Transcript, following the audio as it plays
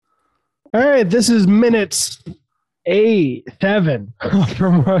All right, this is minutes 7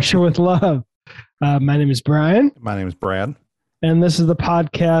 from Russia with Love. My name is Brian, My name is Brad. and this is the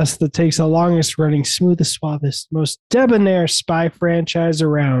podcast that takes the longest running, smoothest, suavest, most debonair spy franchise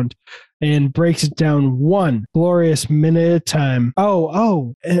around and breaks it down one glorious minute at a time.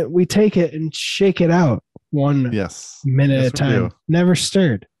 We take it and shake it out one Yes. minute Yes, at a time. do. Never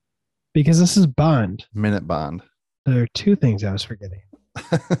stirred, because this is Bond. Minute Bond. There are two things I was forgetting.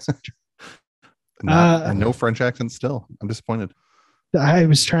 And no French accent still. I'm disappointed. I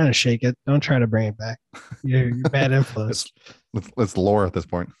was trying to shake it. Don't try to bring it back. You're bad influence. It's lore at this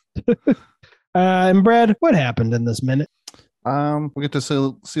point. And Brad, what happened in this minute? We get to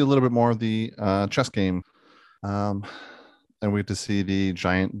see a little bit more of the chess game. And we get to see the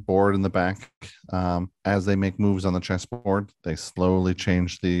giant board in the back. As they make moves on the chessboard, they slowly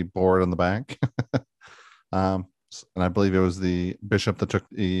change the board on the back. And I believe it was the bishop that took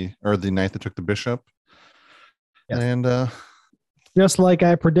the knight that took the bishop. Yes. And Just like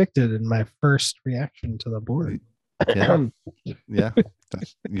I predicted in my first reaction to the board. yeah,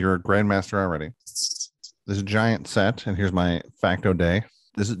 you're a grandmaster already. This giant set, and here's my facto day.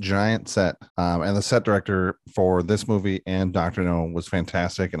 This is a giant set, and the set director for this movie and Dr. No was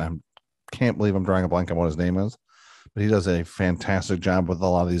fantastic, and I can't believe I'm drawing a blank on what his name is, but he does a fantastic job with a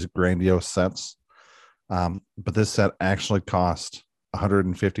lot of these grandiose sets. But this set actually cost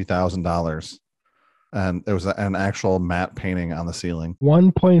 $150,000, and it was an actual matte painting on the ceiling.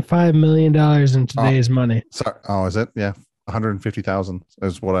 $1.5 million in today's money. Sorry, is it? Yeah, 150,000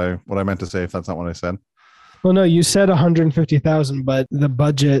 is what I meant to say. If that's not what I said. Well, no, you said 150,000, but the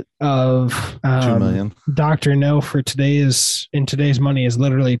budget of 2 million. Dr. No for today's money is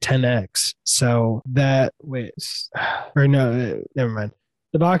literally 10x. So never mind.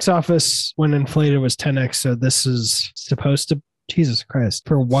 The box office when inflated was 10x. So this is supposed to, Jesus Christ,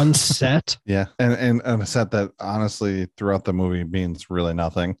 for one set. Yeah, and a set that honestly throughout the movie means really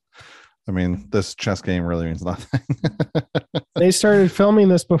nothing. I mean, this chess game really means nothing. They started filming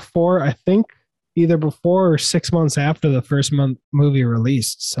this either before or 6 months after the first movie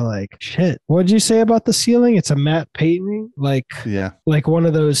released. So shit. What did you say about the ceiling? It's a matte painting? Yeah. Like one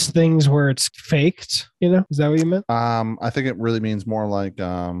of those things where it's faked, Is that what you meant? I think it really means more like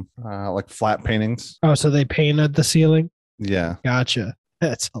flat paintings. Oh, so they painted the ceiling? Yeah. Gotcha.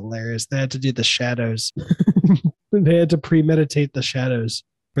 That's hilarious. They had to do the shadows. They had to premeditate the shadows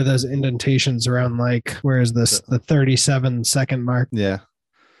for those indentations around where is this? The 37-second mark. Yeah.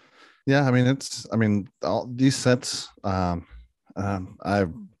 Yeah, all these sets. I'm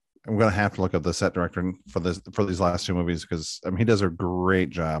gonna have to look up the set director for these last two movies because he does a great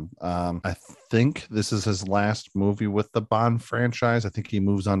job. I think this is his last movie with the Bond franchise. I think he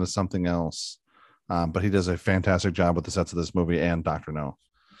moves on to something else, but he does a fantastic job with the sets of this movie and Dr. No.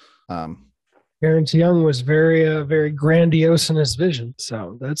 Terrence Young was very, very grandiose in his vision,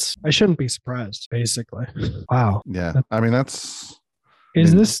 so I shouldn't be surprised. Basically, wow. Yeah,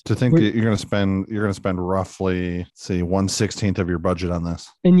 this to think that you're going to spend roughly 1/16 of your budget on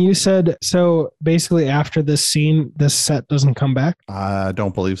this? And you said so. Basically, after this scene, this set doesn't come back. I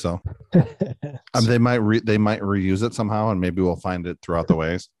don't believe so. They might reuse it somehow, and maybe we'll find it throughout the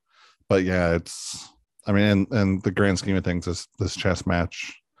ways. But yeah, in the grand scheme of things, this chess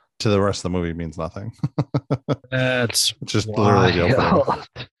match to the rest of the movie means nothing. That's it's just literally the opening.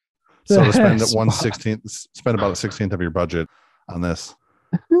 So to spend spend about 1/16 of your budget on this.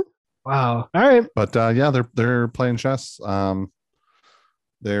 Wow. All right. But they're playing chess.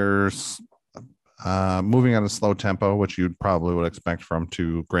 There's moving at a slow tempo, which you probably would expect from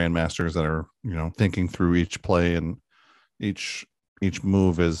two grandmasters that are, thinking through each play, and each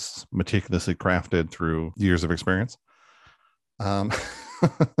move is meticulously crafted through years of experience.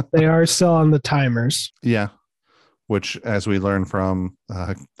 They are still on the timers. Yeah. Which, as we learn from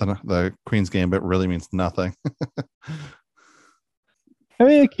the Queen's Gambit, really means nothing.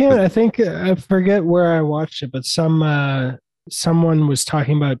 I think I forget where I watched it, but someone was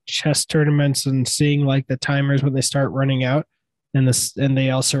talking about chess tournaments and seeing the timers when they start running out, and they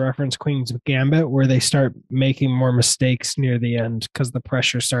also reference Queen's Gambit where they start making more mistakes near the end because the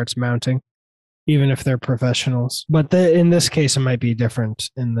pressure starts mounting, even if they're professionals. But in this case, it might be different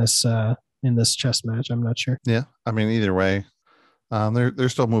in this chess match. I'm not sure. Yeah, either way, they're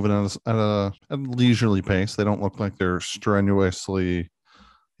still moving at a leisurely pace. They don't look like they're strenuously,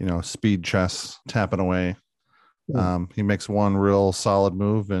 speed chess tapping away. He makes one real solid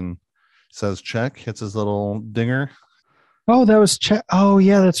move and says check, hits his little dinger, Oh, that was check. Oh,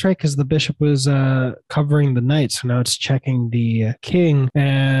 yeah, that's right. Because the bishop was covering the knight, so now it's checking the king.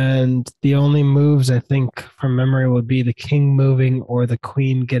 And the only moves I think from memory would be the king moving or the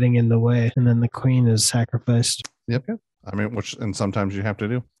queen getting in the way, and then the queen is sacrificed. Yep. I mean, which and sometimes you have to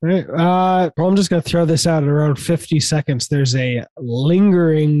do. All right. Well, I'm just gonna throw this out at around 50 seconds. There's a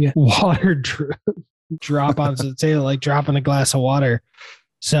lingering water drop onto the table, like dropping a glass of water.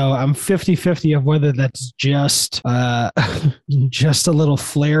 So I'm 50-50 of whether that's just just a little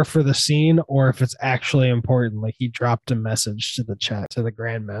flair for the scene or if it's actually important. Like he dropped a message to the chat to the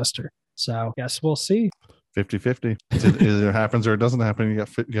Grandmaster. So guess we'll see. 50-50. It either happens or it doesn't happen. You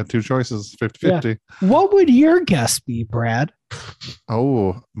got two choices. 50-50. Yeah. What would your guess be, Brad?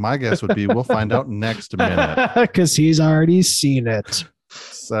 Oh, my guess would be we'll find out next minute. Because he's already seen it.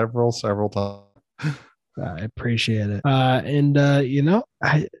 Several times. I appreciate it.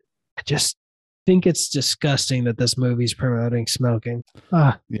 I just think it's disgusting that this movie's promoting smoking.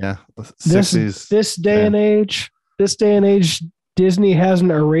 Yeah. 60s. This day and age, Disney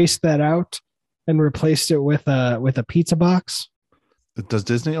hasn't erased that out and replaced it with a pizza box. Does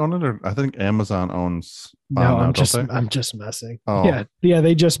Disney own it, or I think Amazon owns? No, I'm just messing. Oh. Yeah,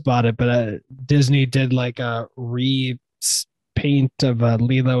 they just bought it, but Disney did like a repaint of a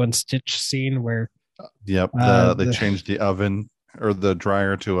Lilo and Stitch scene where. Yep, they changed the oven or the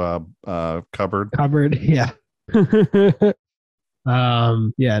dryer to a cupboard. Yeah.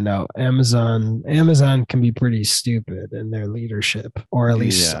 No, Amazon can be pretty stupid in their leadership, or at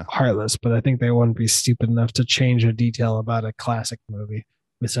least heartless, but I think they wouldn't be stupid enough to change a detail about a classic movie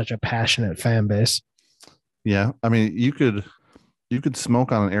with such a passionate fan base. Yeah, I mean, you could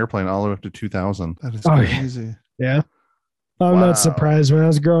smoke on an airplane all the way up to 2000. That is crazy. Yeah. I'm not surprised. When I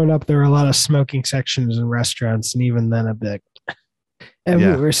was growing up, there were a lot of smoking sections in restaurants, and even then, I'd be like,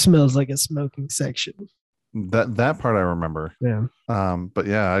 everywhere smells like a smoking section. That part I remember. Yeah. But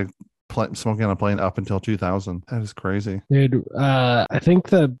yeah, smoking on a plane up until 2000. That is crazy, dude. I think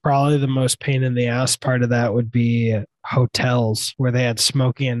probably the most pain in the ass part of that would be hotels where they had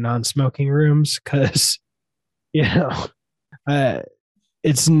smoking and non-smoking rooms, because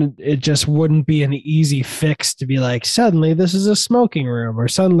it just wouldn't be an easy fix to be like, suddenly this is a smoking room or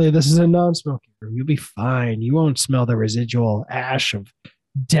suddenly this is a non-smoking room. You'll be fine. You won't smell the residual ash of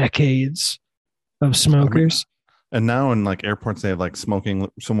decades of smokers. And now in like airports, they have like smoking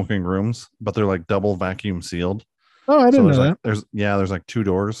rooms, but they're like double vacuum sealed. Oh, I didn't know that. There's like two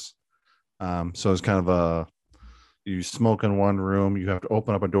doors. So it's kind of you smoke in one room, you have to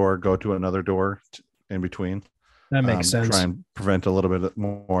open up a door, go to another door in between. That makes sense. Try and prevent a little bit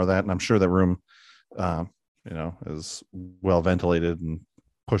more of that. And I'm sure that room, is well ventilated and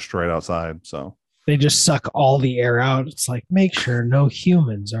pushed right outside. So they just suck all the air out. It's like, make sure no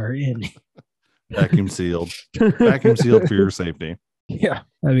humans are in. Vacuum sealed for your safety. Yeah,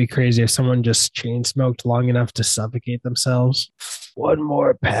 that'd be crazy if someone just chain smoked long enough to suffocate themselves. One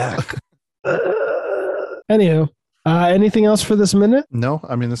more pack. Anywho, anything else for this minute? No,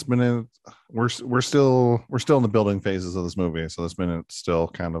 I mean, this minute we're still in the building phases of this movie, so this minute's still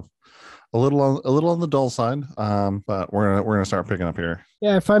kind of a little on the dull side. But we're gonna start picking up here.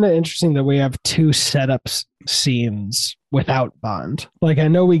 Yeah, I find it interesting that we have two setup scenes without Bond. Like, I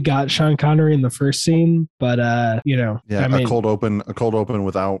know we got Sean Connery in the first scene, but a cold open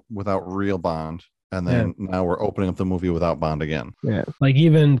without real Bond. And then now we're opening up the movie without Bond again. Yeah. Like,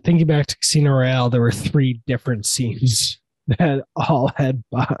 even thinking back to Casino Royale, there were 3 different scenes that all had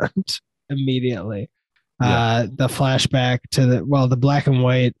Bond immediately. Yeah. The flashback to the black and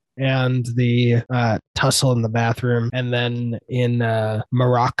white and the tussle in the bathroom. And then in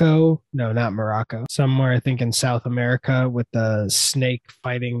Morocco, no, not Morocco, somewhere I think in South America with the snake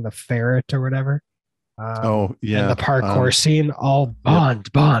fighting the ferret or whatever. And the parkour scene, all Bond.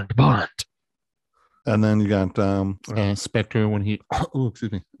 And then you got Spectre when he's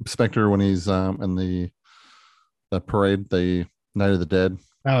in the parade, the Night of the Dead.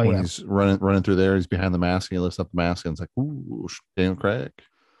 Oh, when he's running through there, he's behind the mask and he lifts up the mask and it's like, ooh, Daniel Craig.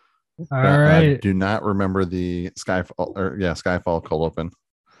 All right. I do not remember the Skyfall cold open.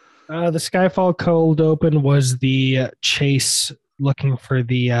 The Skyfall cold open was the chase looking for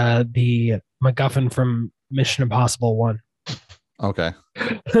the MacGuffin from Mission Impossible 1. Okay.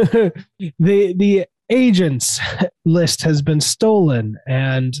 The agents list has been stolen,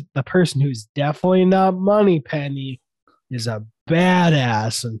 and the person who's definitely not Moneypenny is a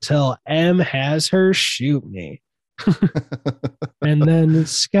badass until M has her shoot me. And then the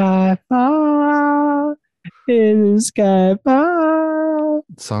Skyfall in Skyfall.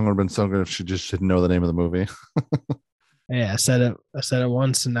 The song would have been so good if she just didn't know the name of the movie. Yeah, I said it. I said it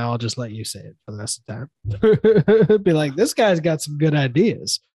once, and now I'll just let you say it for the rest of the time. Be like, this guy's got some good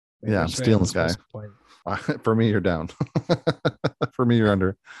ideas. Yeah, I'm stealing this guy. For me, you're down. For me, you're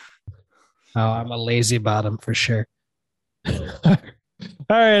under. Oh, I'm a lazy bottom for sure. All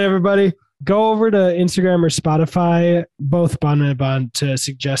right, everybody. Go over to Instagram or Spotify, both Bun and Bun, to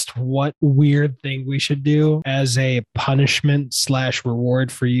suggest what weird thing we should do as a punishment /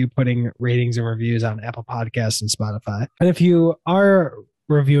 reward for you putting ratings and reviews on Apple Podcasts and Spotify. And if you are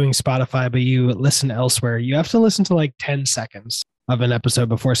reviewing Spotify, but you listen elsewhere, you have to listen to like 10 seconds of an episode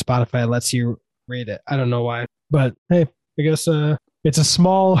before Spotify lets you rate it. I don't know why, but hey, I guess it's a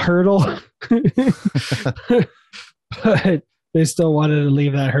small hurdle. But they still wanted to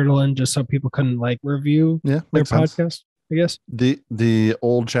leave that hurdle in just so people couldn't like review their podcast, I guess. The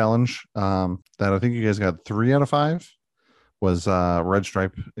old challenge that I think you guys got 3 out of 5 was red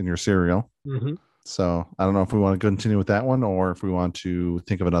stripe in your cereal. Mm-hmm. So I don't know if we want to continue with that one or if we want to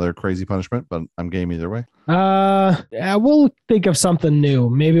think of another crazy punishment, but I'm game either way. Yeah, we'll think of something new.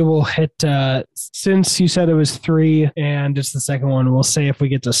 Maybe we'll hit since you said it was 3 and it's the second one, we'll say if we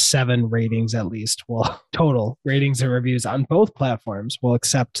get to 7 ratings at least, well, total ratings and reviews on both platforms, we'll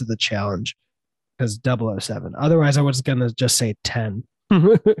accept the challenge because 007. Otherwise, I was gonna just say 10.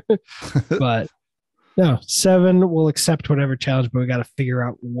 But no, 7, we'll accept whatever challenge, but we got to figure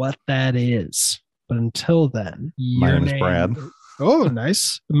out what that is. But until then, my name is Brad. Oh,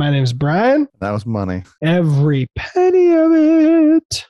 nice. My name's Brian. That was money. Every penny of it.